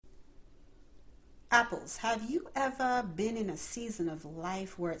Apples, have you ever been in a season of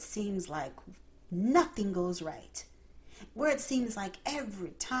life where it seems like nothing goes right? Where it seems like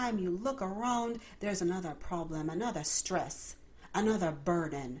every time you look around, there's another problem, another stress, another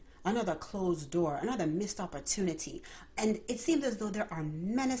burden, another closed door, another missed opportunity. And it seems as though there are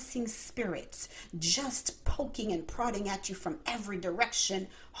menacing spirits just poking and prodding at you from every direction: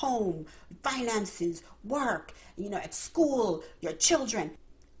 home, finances, work, at school, your children.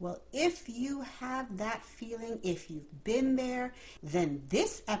 Well, if you have that feeling, if you've been there, then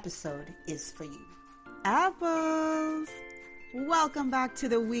this episode is for you. Apples! Welcome back to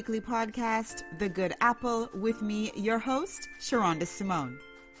the weekly podcast, The Good Apple, with me, your host, Sharonda Simone.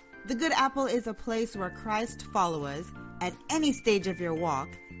 The Good Apple is a place where Christ followers, at any stage of your walk,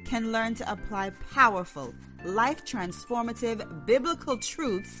 can learn to apply powerful, life-transformative biblical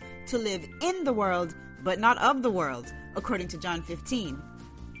truths to live in the world, but not of the world, according to John 15.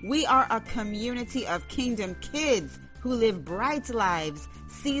 We are a community of kingdom kids who live bright lives,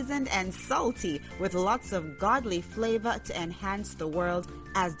 seasoned and salty, with lots of godly flavor to enhance the world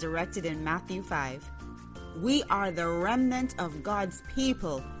as directed in Matthew 5. We are the remnant of God's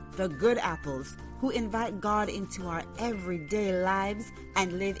people, the Good Apples, who invite God into our everyday lives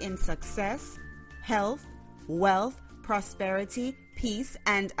and live in success, health, wealth, prosperity, peace,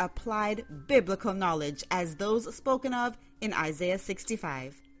 and applied biblical knowledge as those spoken of in Isaiah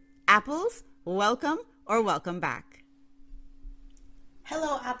 65. Apples, welcome or welcome back.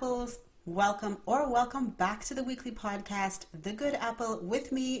 Hello, Apples. Welcome or welcome back to the weekly podcast, The Good Apple,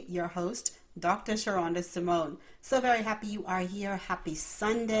 with me, your host, Dr. Sharonda Simone. So very happy you are here. Happy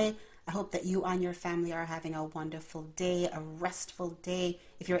Sunday. I hope that you and your family are having a wonderful day, a restful day.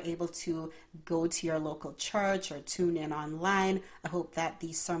 If you're able to go to your local church or tune in online, I hope that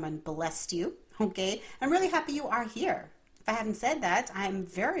the sermon blessed you. Okay? I'm really happy you are here. If I haven't said that, I'm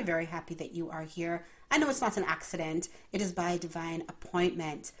very, very happy that you are here. I know it's not an accident. It is by divine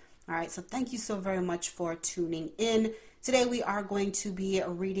appointment. All right, so thank you so very much for tuning in. Today we are going to be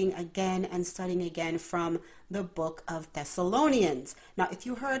reading again and studying again from the book of Thessalonians. Now, if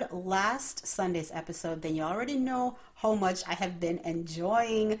you heard last Sunday's episode, then you already know how much I have been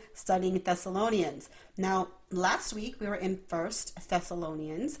enjoying studying Thessalonians. Now, last week we were in 1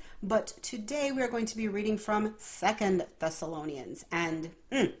 Thessalonians, but today we are going to be reading from 2 Thessalonians. And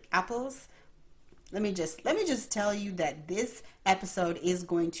apples, let me just tell you that this episode is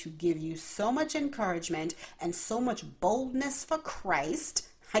going to give you so much encouragement and so much boldness for Christ.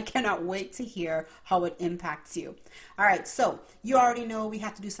 I cannot wait to hear how it impacts you. All right, so you already know we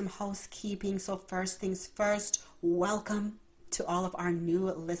have to do some housekeeping. So first things first, welcome to all of our new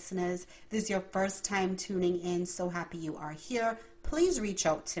listeners. This is your first time tuning in. So happy you are here. Please reach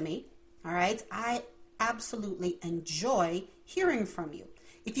out to me. All right, I absolutely enjoy hearing from you.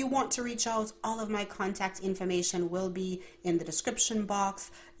 If you want to reach out, all of my contact information will be in the description box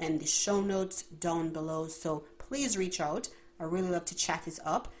and the show notes down below. So please reach out. I really love to chat this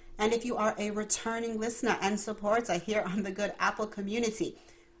up. And if you are a returning listener and supporter here on the Good Apple community,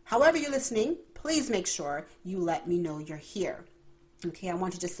 however you're listening, please make sure you let me know you're here. Okay, I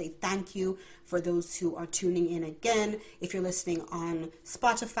want to just say thank you for those who are tuning in again. If you're listening on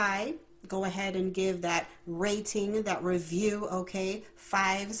Spotify, go ahead and give that rating, that review, okay?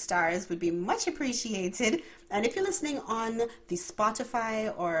 5 stars would be much appreciated. And if you're listening on the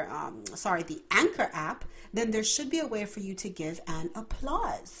Spotify or, the Anchor app, then there should be a way for you to give an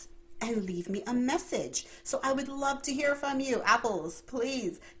applause and leave me a message. So I would love to hear from you. Apples,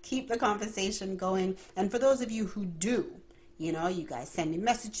 please keep the conversation going. And for those of you who do, you guys send me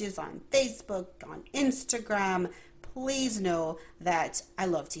messages on Facebook, on Instagram, please know that I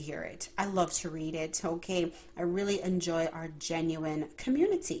love to hear it. I love to read it, okay? I really enjoy our genuine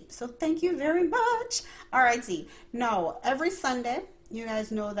community. So thank you very much. All righty. Now, every Sunday, you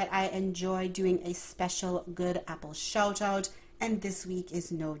guys know that I enjoy doing a special Good Apple shout out, and this week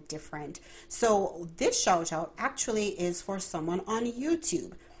is no different. So this shout out actually is for someone on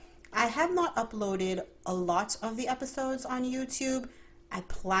YouTube. I have not uploaded a lot of the episodes on YouTube. I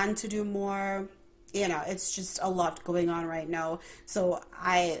plan to do more. It's just a lot going on right now. So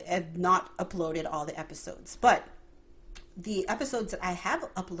I have not uploaded all the episodes. But the episodes that I have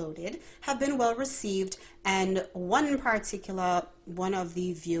uploaded have been well received. And one in particular, one of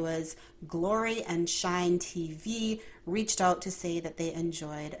the viewers, Glory and Shine TV, reached out to say that they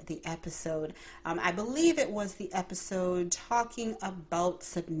enjoyed the episode. I believe it was the episode talking about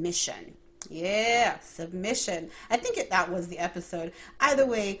submission. Yeah, submission. I think that was the episode. Either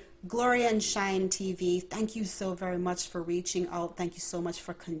way, Glory and Shine TV, thank you so very much for reaching out. Thank you so much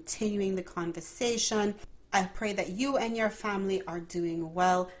for continuing the conversation. I pray that you and your family are doing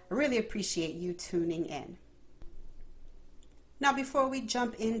well. I really appreciate you tuning in. Now, before we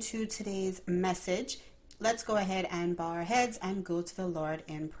jump into today's message, let's go ahead and bow our heads and go to the Lord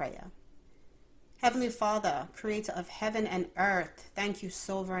in prayer. Heavenly Father, creator of heaven and earth, thank you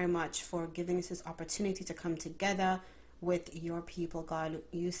so very much for giving us this opportunity to come together with your people, God.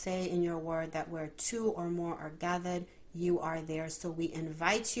 You say in your word that where two or more are gathered, you are there. So we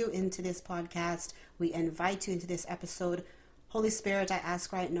invite you into this podcast. We invite you into this episode. Holy Spirit, I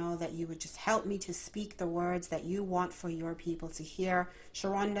ask right now that you would just help me to speak the words that you want for your people to hear.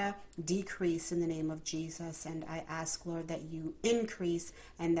 Sharonda, decrease in the name of Jesus. And I ask, Lord, that you increase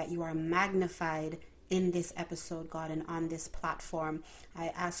and that you are magnified in this episode, God, and on this platform. I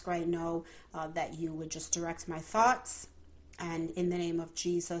ask right now that you would just direct my thoughts. And in the name of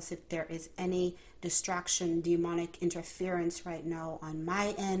Jesus, if there is any distraction, demonic interference right now on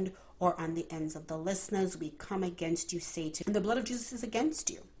my end or on the ends of the listeners, we come against you, Satan. And the blood of Jesus is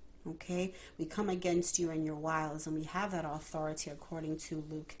against you, okay? We come against you and your wiles, and we have that authority according to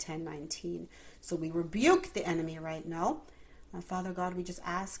Luke 10:19. So we rebuke the enemy right now. Father God, we just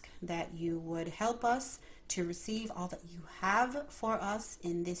ask that you would help us to receive all that you have for us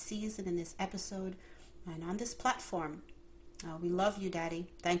in this season, in this episode, and on this platform. We love you, Daddy.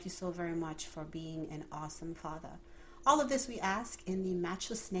 Thank you so very much for being an awesome Father. All of this we ask in the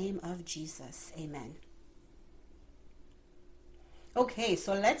matchless name of Jesus. Amen. Okay,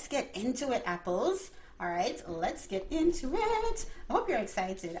 so let's get into it, Apples. All right, let's get into it. I hope you're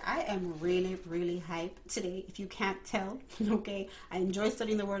excited. I am really, really hyped today, if you can't tell. Okay, I enjoy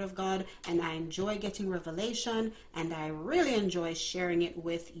studying the Word of God, and I enjoy getting revelation, and I really enjoy sharing it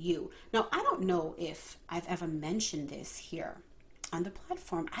with you. Now, I don't know if I've ever mentioned this here on the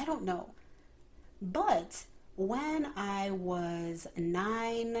platform. I don't know. But when I was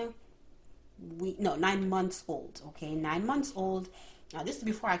 9 months old, okay, 9 months old, now this is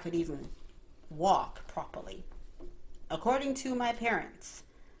before I could even walk properly. According to my parents,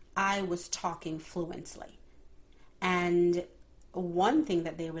 I was talking fluently. And one thing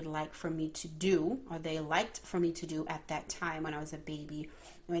that they would like for me to do, or they liked for me to do at that time when I was a baby,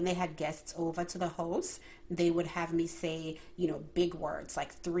 when they had guests over to the house, they would have me say, big words,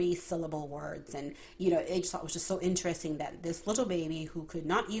 like 3-syllable words. And, I just thought it was just so interesting that this little baby who could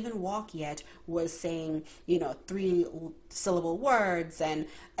not even walk yet was saying, 3-syllable words. And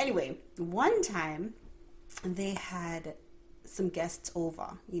anyway, one time they had some guests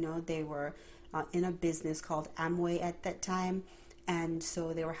over, they were in a business called Amway at that time. And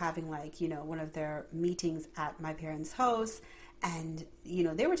so they were having one of their meetings at my parents' house. And,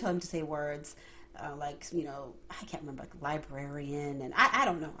 they were telling me to say words I can't remember, like librarian. And I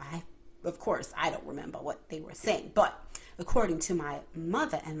don't know. Of course, I don't remember what they were saying. But according to my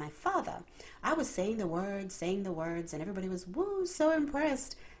mother and my father, I was saying the words, and everybody was, woo, so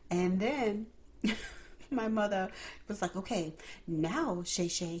impressed. And then my mother was like, okay, now,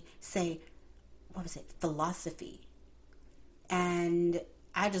 Shay, say, what was it? Philosophy. And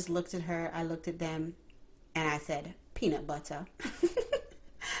I just looked at her, I looked at them, and I said, peanut butter.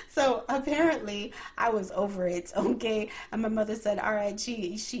 So apparently I was over it, okay? And my mother said, all right,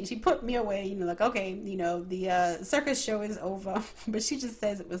 she put me away, okay, the circus show is over. But she just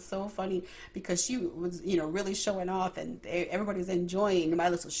says it was so funny because she was, really showing off, and everybody was enjoying my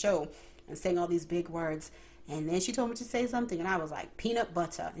little show and saying all these big words. And then she told me to say something, and I was like, peanut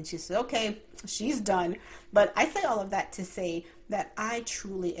butter. And she said, okay, she's done. But I say all of that to say that I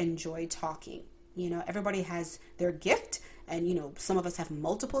truly enjoy talking. Everybody has their gift, and, some of us have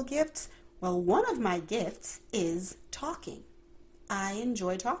multiple gifts. Well, one of my gifts is talking. I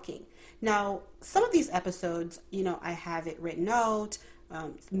enjoy talking. Now, some of these episodes, I have it written out.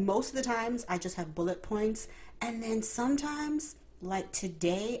 Most of the times, I just have bullet points. And then sometimes, like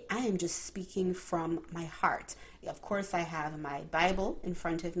today, I am just speaking from my heart. Of course, I have my Bible in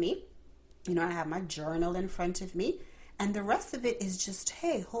front of me. I have my journal in front of me. And the rest of it is just,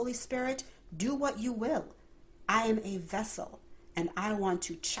 hey, Holy Spirit, do what you will. I am a vessel, and I want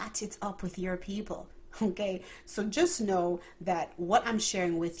to chat it up with your people. Okay? So just know that what I'm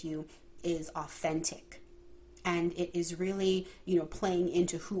sharing with you is authentic. And it is really, playing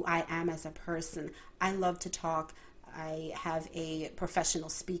into who I am as a person. I love to talk. I have a professional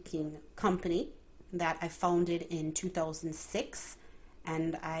speaking company that I founded in 2006.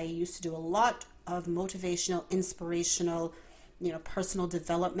 And I used to do a lot of motivational, inspirational, personal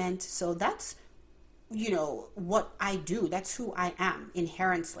development. So that's, what I do. That's who I am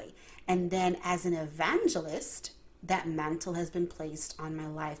inherently. And then as an evangelist, that mantle has been placed on my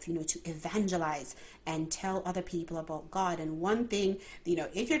life, to evangelize and tell other people about God. And one thing,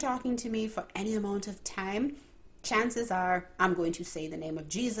 if you're talking to me for any amount of time, chances are I'm going to say the name of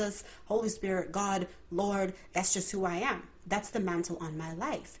Jesus, Holy Spirit, God, Lord. That's just who I am. That's the mantle on my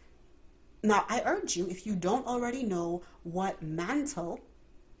life. Now, I urge you, if you don't already know what mantle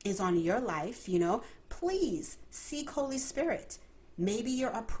is on your life, please seek Holy Spirit. Maybe you're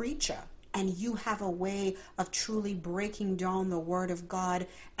a preacher and you have a way of truly breaking down the Word of God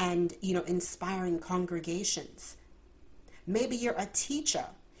and, inspiring congregations. Maybe you're a teacher.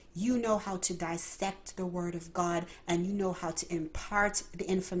 You know how to dissect the Word of God, and you know how to impart the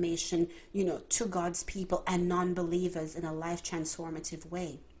information, to God's people and non-believers in a life transformative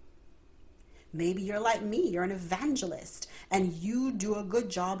way. Maybe you're like me, you're an evangelist, and you do a good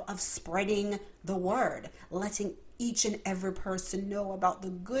job of spreading the word, letting each and every person know about the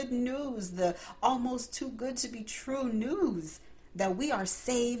good news, the almost too good to be true news that we are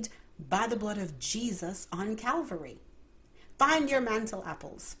saved by the blood of Jesus on Calvary. Find your mantle,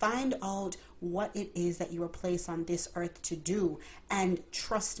 apples. Find out what it is that you were placed on this earth to do. And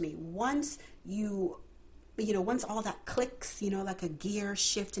trust me, once all that clicks, like a gear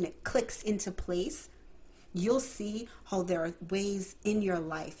shift and it clicks into place, you'll see how there are ways in your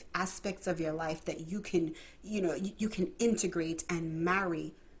life, aspects of your life that you can integrate and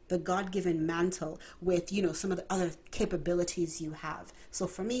marry the God-given mantle with, some of the other capabilities you have. So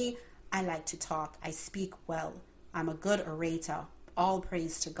for me, I like to talk. I speak well. I'm a good orator. All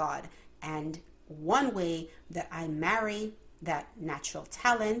praise to God. And one way that I marry that natural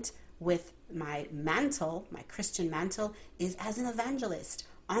talent with my mantle, my Christian mantle, is as an evangelist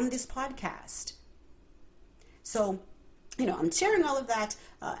on this podcast. So, I'm sharing all of that,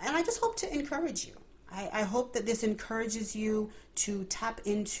 and I just hope to encourage you. I hope that this encourages you to tap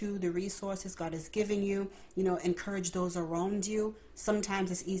into the resources God has given you, encourage those around you.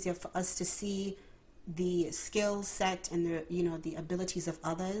 Sometimes it's easier for us to see the skill set and the abilities of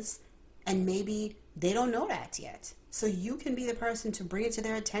others, and maybe they don't know that yet. So you can be the person to bring it to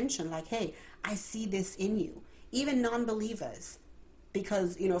their attention, like, hey, I see this in you. Even non-believers,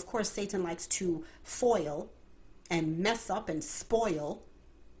 because, of course, Satan likes to foil and mess up and spoil,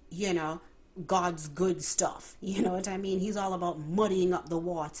 God's good stuff. You know what I mean? He's all about muddying up the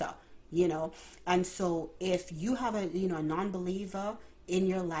water, And so if you have a non-believer in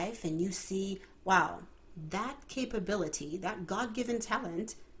your life and you see, wow, that capability, that God-given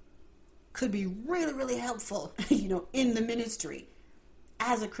talent could be really, really helpful, in the ministry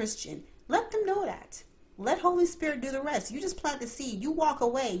as a Christian, let them know that. Let Holy Spirit do the rest. You just plant the seed. You walk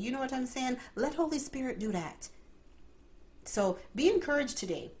away. You know what I'm saying? Let Holy Spirit do that. So be encouraged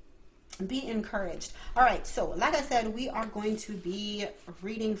today. Be encouraged. All right. So like I said, we are going to be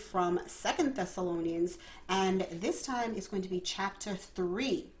reading from 2 Thessalonians, and this time it's going to be chapter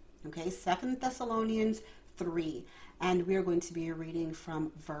 3. Okay. 2 Thessalonians 3. And we're going to be reading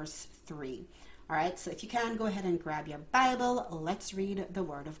from verse 3. All right. So if you can, go ahead and grab your Bible. Let's read the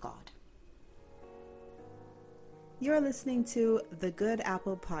Word of God. You're listening to the Good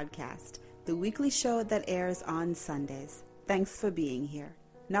Apple Podcast, the weekly show that airs on Sundays. Thanks for being here.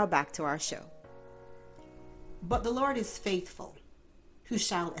 Now back to our show. But the Lord is faithful, who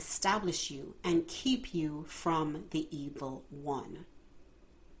shall establish you and keep you from the evil one.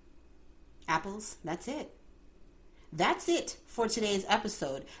 Apples, that's it. That's it for today's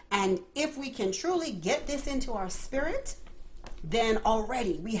episode. And if we can truly get this into our spirit, then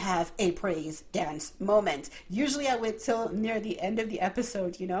already we have a praise dance moment. Usually I wait till near the end of the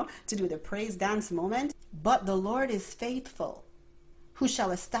episode, to do the praise dance moment. But the Lord is faithful, who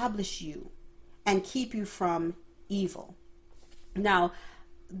shall establish you and keep you from evil. Now,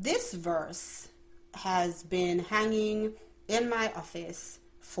 this verse has been hanging in my office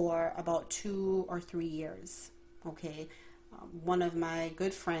for about 2 or 3 years. Okay. One of my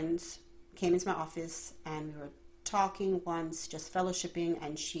good friends came into my office and we were talking once, just fellowshipping,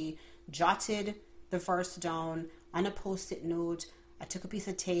 and she jotted the verse down on a post-it note. I took a piece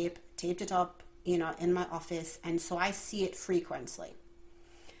of tape, taped it up, in my office, and so I see it frequently.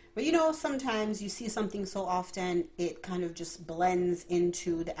 But sometimes you see something so often, it kind of just blends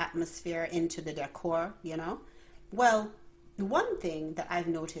into the atmosphere, into the decor, Well, one thing that I've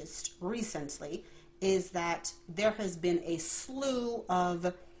noticed recently is that there has been a slew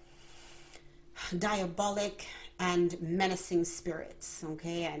of diabolic and menacing spirits,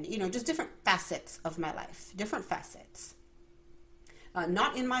 okay? And, just different facets of my life, different facets.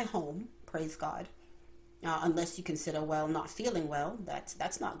 Not in my home, praise God, unless you consider, not feeling well.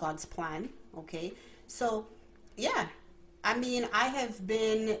 That's not God's plan, okay? So, yeah, I have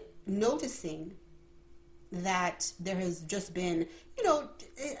been noticing that there has just been,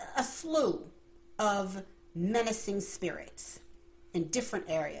 a slew of menacing spirits in different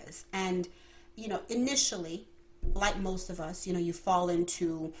areas. And, initially, like most of us, you fall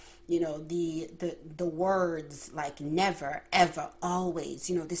into, the words like never, ever, always,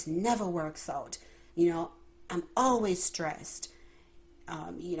 this never works out. I'm always stressed.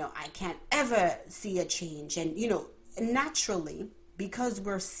 I can't ever see a change. And, naturally, because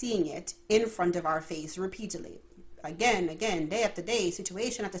we're seeing it in front of our face repeatedly, again, day after day,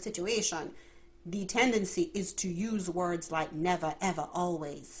 situation after situation, the tendency is to use words like never, ever,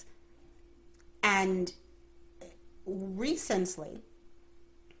 always. And recently,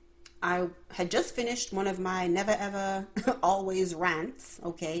 I had just finished one of my never, ever, always rants,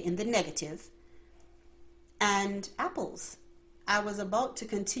 okay, in the negative. And apples. I was about to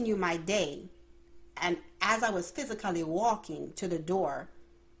continue my day. And as I was physically walking to the door,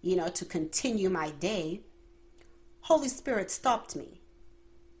 to continue my day, Holy Spirit stopped me.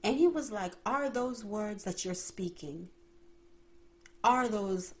 And he was like, are those words that you're speaking, are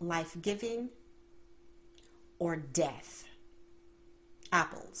those life-giving or death?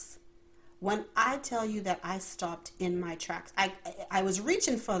 Apples. When I tell you that I stopped in my tracks, I was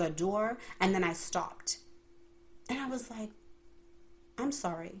reaching for the door and then I stopped. And I was like, I'm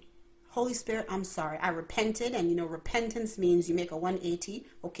sorry. Holy Spirit, I'm sorry. I repented, and repentance means you make a 180,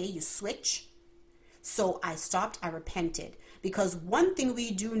 okay? You switch. So I stopped, I repented. Because one thing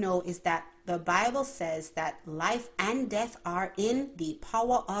we do know is that the Bible says that life and death are in the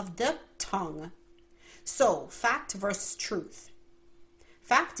power of the tongue. So, fact versus truth.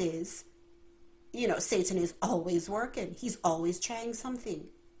 Fact is, Satan is always working. He's always trying something.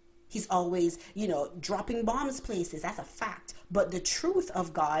 He's always, dropping bombs places. That's a fact. But the truth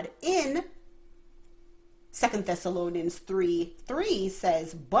of God in 2 Thessalonians 3:3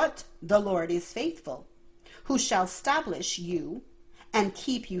 says, but the Lord is faithful, who shall establish you and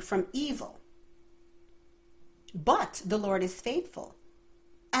keep you from evil. But the Lord is faithful,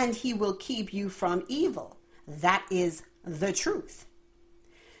 and he will keep you from evil. That is the truth.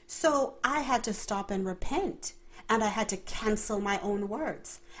 So I had to stop and repent. And I had to cancel my own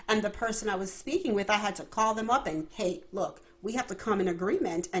words. And the person I was speaking with, I had to call them up and, hey, look, we have to come in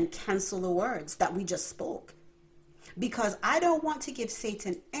agreement and cancel the words that we just spoke. Because I don't want to give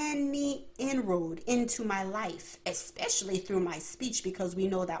Satan any inroad into my life, especially through my speech, because we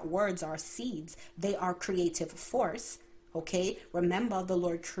know that words are seeds. They are creative force. Okay? Remember, the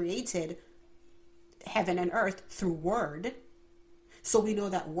Lord created heaven and earth through word. So we know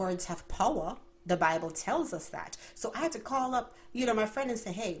that words have power. The Bible tells us that. So I had to call up, my friend and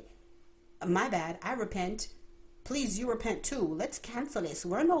say, hey, my bad, I repent. Please, you repent too. Let's cancel this.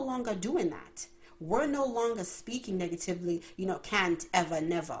 We're no longer doing that. We're no longer speaking negatively, can't, ever,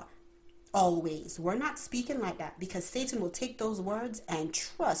 never, always. We're not speaking like that, because Satan will take those words and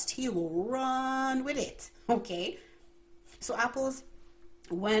trust he will run with it. Okay? So apples,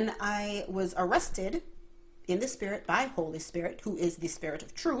 when I was arrested in the Spirit by Holy Spirit, who is the Spirit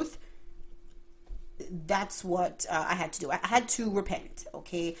of truth, that's what I had to do. I had to repent,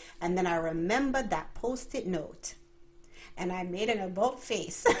 okay? And then I remembered that post-it note. And I made an about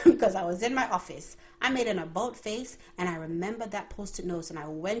face because I was in my office. I made an about face, and I remembered that post-it note, and I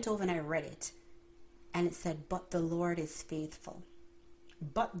went over and I read it. And it said, but the Lord is faithful.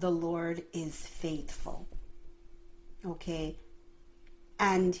 But the Lord is faithful. Okay?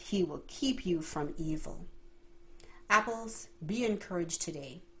 And he will keep you from evil. Apples, be encouraged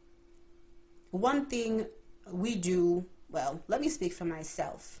today. One thing we do, well, let me speak for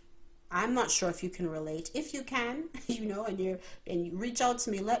myself. I'm not sure if you can relate. If you can, and you reach out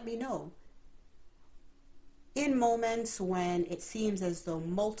to me, let me know. In moments when it seems as though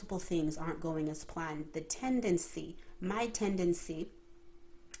multiple things aren't going as planned, my tendency,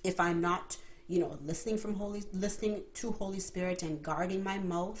 if I'm not, listening to Holy Spirit and guarding my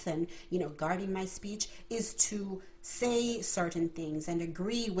mouth and, guarding my speech, is to say certain things and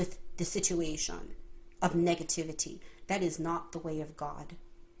agree with the situation of negativity. That is not the way of God.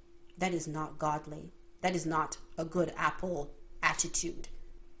 That is not godly. That is not a good apple attitude.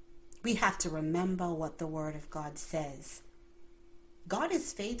 We have to remember what the Word of God says. God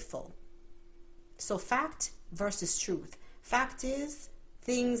is faithful. So fact versus truth. Fact is,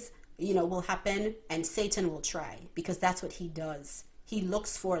 things, will happen and Satan will try, because that's what he does. He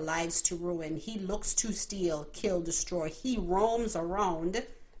looks for lives to ruin. He looks to steal, kill, destroy. He roams around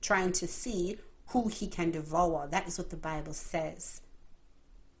trying to see who he can devour. That is what the Bible says.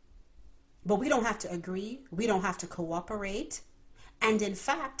 But we don't have to agree. We don't have to cooperate. And in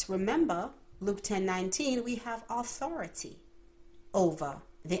fact, remember, Luke 10:19, we have authority over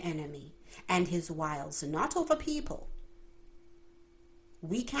the enemy and his wiles, not over people.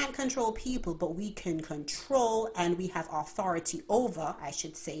 We can't control people, but we can control, and we have authority over, I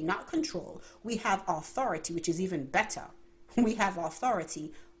should say, not control. We have authority, which is even better. We have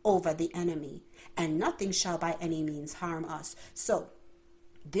authority over the enemy, and nothing shall by any means harm us. So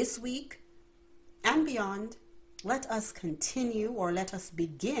this week and beyond, let us continue, or let us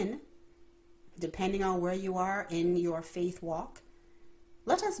begin, depending on where you are in your faith walk,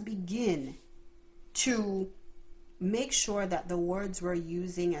 let us begin to make sure that the words we're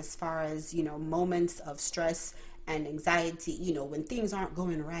using as far as, moments of stress and anxiety, when things aren't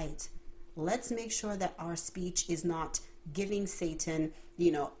going right, let's make sure that our speech is not giving Satan,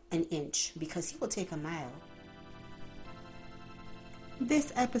 an inch, because he will take a mile.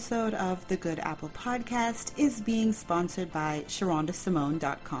 This episode of the Good Apple Podcast is being sponsored by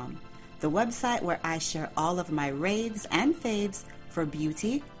SharondaSimone.com, the website where I share all of my raves and faves for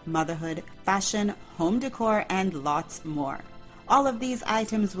beauty, motherhood, fashion, home decor, and lots more. All of these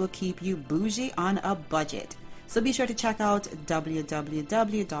items will keep you bougie on a budget. So be sure to check out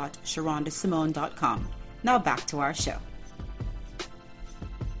www.SharondaSimone.com. Now back to our show.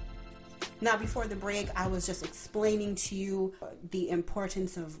 Now, before the break, I was just explaining to you the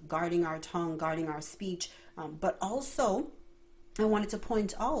importance of guarding our tongue, guarding our speech, but also I wanted to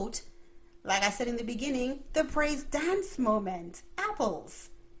point out, like I said in the beginning, the praise dance moment. Apples.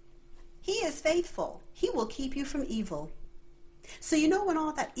 He is faithful. He will keep you from evil. So when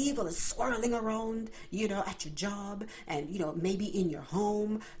all that evil is swirling around, at your job, and maybe in your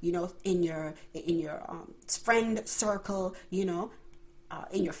home, in your friend circle, in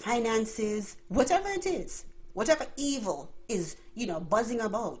your finances, whatever it is, whatever evil is, buzzing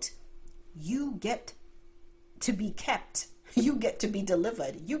about, you get to be kept. You get to be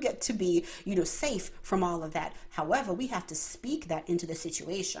delivered. You get to be, safe from all of that. However, we have to speak that into the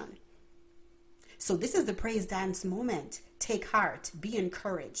situation. So this is the praise dance moment. Take heart. Be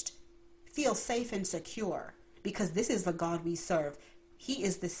encouraged. Feel safe and secure, because this is the God we serve. He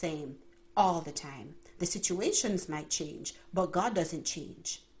is the same all the time. The situations might change, but God doesn't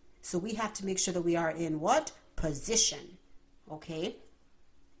change. So we have to make sure that we are in what? Position. Okay?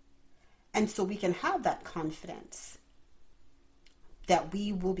 And so we can have that confidence that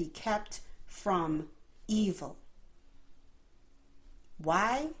we will be kept from evil.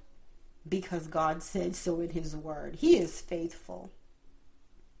 Why? Because God said so in his word. He is faithful.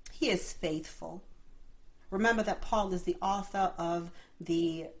 He is faithful. Remember that Paul is the author of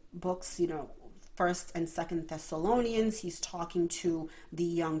the books, 1st and 2nd Thessalonians. He's talking to the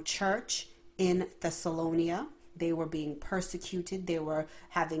young church in Thessalonia. They were being persecuted. They were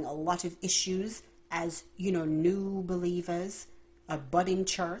having a lot of issues as, new believers, a budding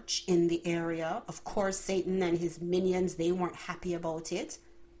church in the area. Of course, Satan and his minions, they weren't happy about it.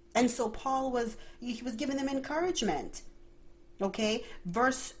 And so Paul was giving them encouragement. Okay?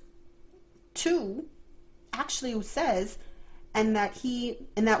 Verse 2 actually says, and that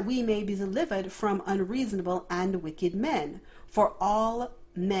we may be delivered from unreasonable and wicked men. For all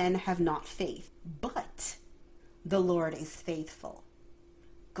men have not faith, but the Lord is faithful.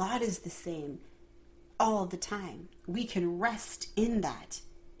 God is the same all the time. We can rest in that.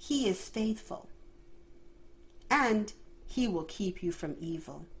 He is faithful. And he will keep you from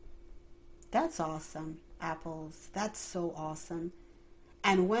evil. That's awesome, apples. That's so awesome.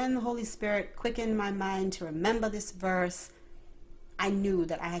 And when the Holy Spirit quickened my mind to remember this verse, I knew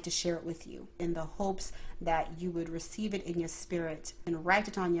that I had to share it with you in the hopes that you would receive it in your spirit and write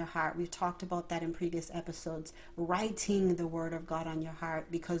it on your heart. We've talked about that in previous episodes, writing the word of God on your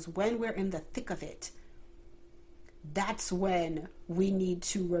heart, because when we're in the thick of it, that's when we need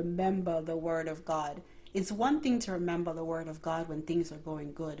to remember the word of God. It's one thing to remember the word of God when things are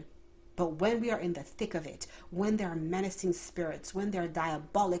going good. But when we are in the thick of it, when there are menacing spirits, when there are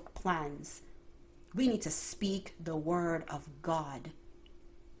diabolic plans, we need to speak the word of God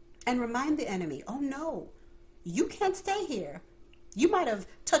and remind the enemy, oh no, you can't stay here. You might have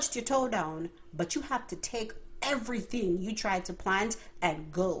touched your toe down, but you have to take everything you tried to plant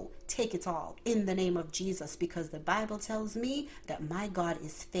and go. Take it all in the name of Jesus, because the Bible tells me that my God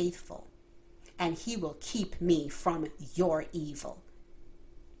is faithful and he will keep me from your evil.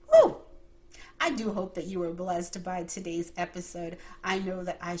 Woo! I do hope that you were blessed by today's episode. I know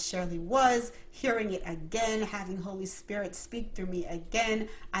that I surely was. Hearing it again, having Holy Spirit speak through me again,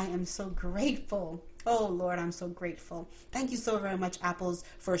 I am so grateful. Oh Lord, I'm so grateful. Thank you so very much, Apples,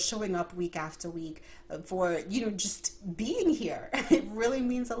 for showing up week after week, for just being here. It really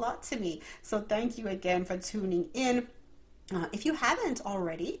means a lot to me. So thank you again for tuning in. If you haven't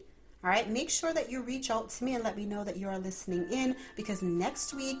already, All right, make sure that you reach out to me and let me know that you are listening in, because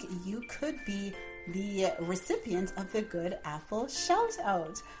next week you could be the recipient of the Good Apple shout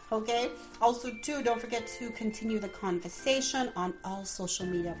out. Okay, also too, don't forget to continue the conversation on all social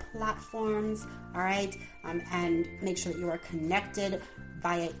media platforms. All right, and make sure that you are connected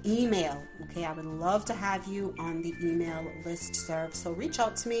via email. Okay, I would love to have you on the email list serve, so reach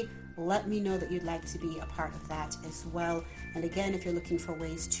out to me. Let me know that you'd like to be a part of that as well. And again, if you're looking for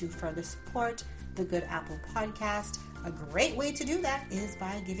ways to further support the Good Apple podcast, a great way to do that is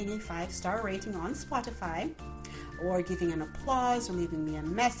by giving a 5-star rating on Spotify, or giving an applause, or leaving me a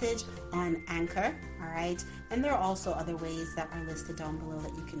message on Anchor. All right, and there are also other ways that are listed down below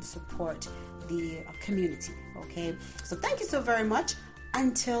that you can support the community. Okay, so thank you so very much.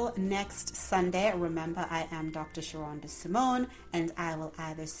 Until next Sunday, remember, I am Dr. Sharonda Simone, and I will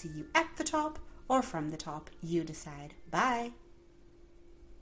either see you at the top or from the top. You decide. Bye.